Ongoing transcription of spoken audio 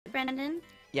Brendan?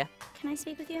 Yeah? Can I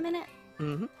speak with you a minute?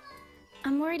 Mm-hmm.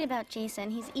 I'm worried about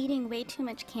Jason. He's eating way too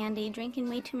much candy, drinking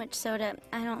way too much soda.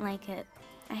 I don't like it.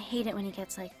 I hate it when he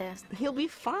gets like this. He'll be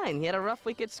fine. He had a rough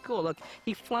week at school. Look,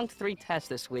 he flunked 3 tests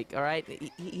this week, all right?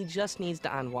 He just needs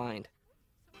to unwind.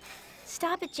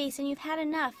 Stop it, Jason. You've had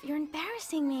enough. You're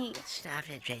embarrassing me. Stop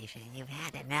it, Jason. You've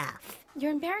had enough.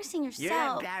 You're embarrassing yourself.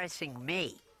 You're embarrassing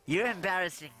me. You're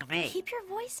embarrassing me. Keep your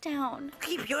voice down.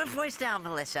 Keep your voice down,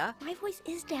 Melissa. My voice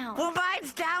is down. Well,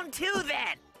 mine's down too,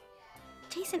 then.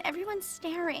 Jason, everyone's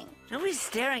staring. Nobody's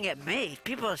staring at me.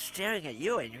 People are staring at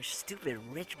you in your stupid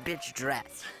rich bitch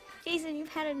dress. Jason,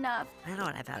 you've had enough. I know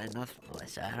I've had enough,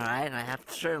 Melissa, all right? And I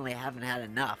certainly haven't had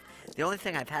enough. The only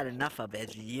thing I've had enough of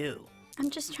is you. I'm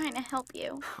just trying to help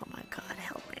you. Oh, my God,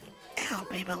 help me. Help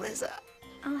me, Melissa.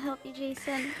 I'll help you,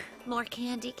 Jason. More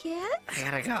candy, kids? I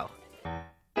gotta go.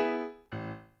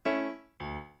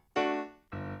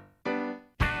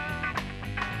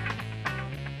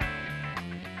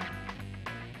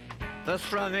 That's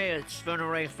from me, it's been a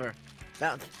eraser.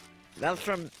 That's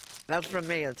from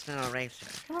me, it's been an eraser.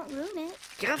 Don't ruin it.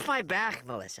 Get off my back,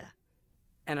 Melissa.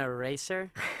 An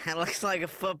eraser? It looks like a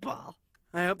football.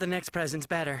 I hope the next present's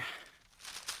better.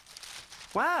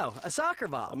 Wow, a soccer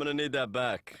ball. I'm gonna need that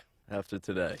back after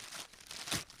today.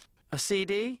 A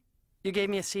CD? You gave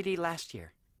me a CD last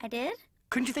year. I did?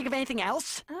 Couldn't you think of anything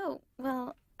else? Oh,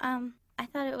 well, I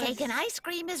thought it was... Cake and ice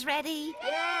cream is ready.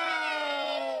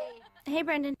 Hey,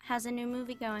 Brendan, how's the new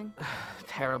movie going?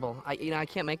 Terrible. I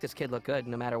can't make this kid look good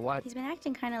no matter what. He's been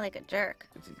acting kind of like a jerk.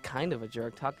 He's kind of a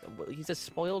jerk. He's a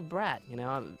spoiled brat, you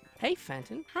know? Hey,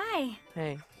 Fenton. Hi.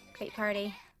 Hey. Great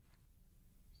party.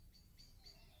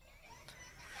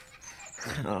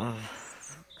 Oh.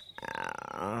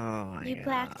 Oh, my You God.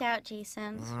 blacked out,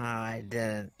 Jason. Oh, I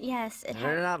didn't. Yes, it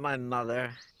You're had... not my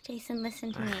mother. Jason,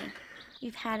 listen to me.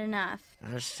 You've had enough.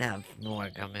 I just have more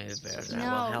gummy bears that will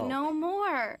No, help. no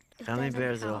more. It Gummy doesn't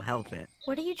bears will help. help it.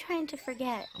 What are you trying to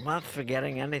forget? I'm not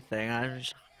forgetting anything. I'm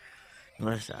just...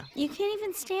 Melissa, You can't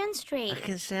even stand I straight.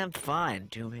 can stand fine.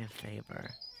 Do me a favor.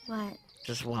 What?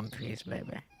 Just one piece,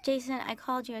 baby. Jason, I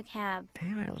called you a cab.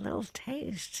 Baby, a little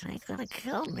taste ain't gonna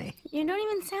kill me. You don't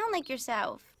even sound like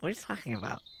yourself. What are you talking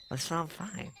about? I sound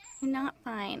fine. You're not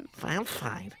fine. I'm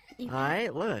fine. You- All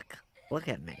right, look. Look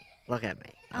at me. Look at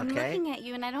me, I'm okay? looking at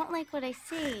you and I don't like what I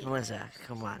see. Melissa,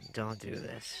 come on. Don't do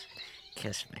this.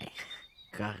 Kiss me.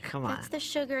 God, come on. That's the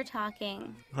sugar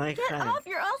talking. Like Get that. off,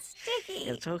 you're all sticky.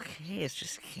 It's okay. It's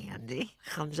just candy.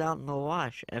 Comes out in the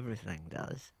wash. Everything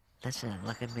does. Listen,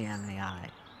 look at me in the eye.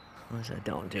 Melissa,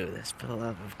 don't do this. For the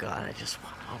love of God, I just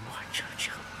want one more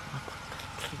choo-choo.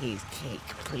 Please, cake.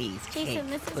 Please, Jason, cake,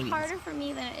 this please. is harder for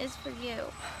me than it is for you.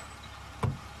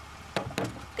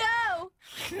 Go!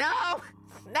 No!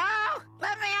 No!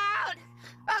 Let me out!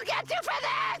 I'll get you for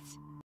this!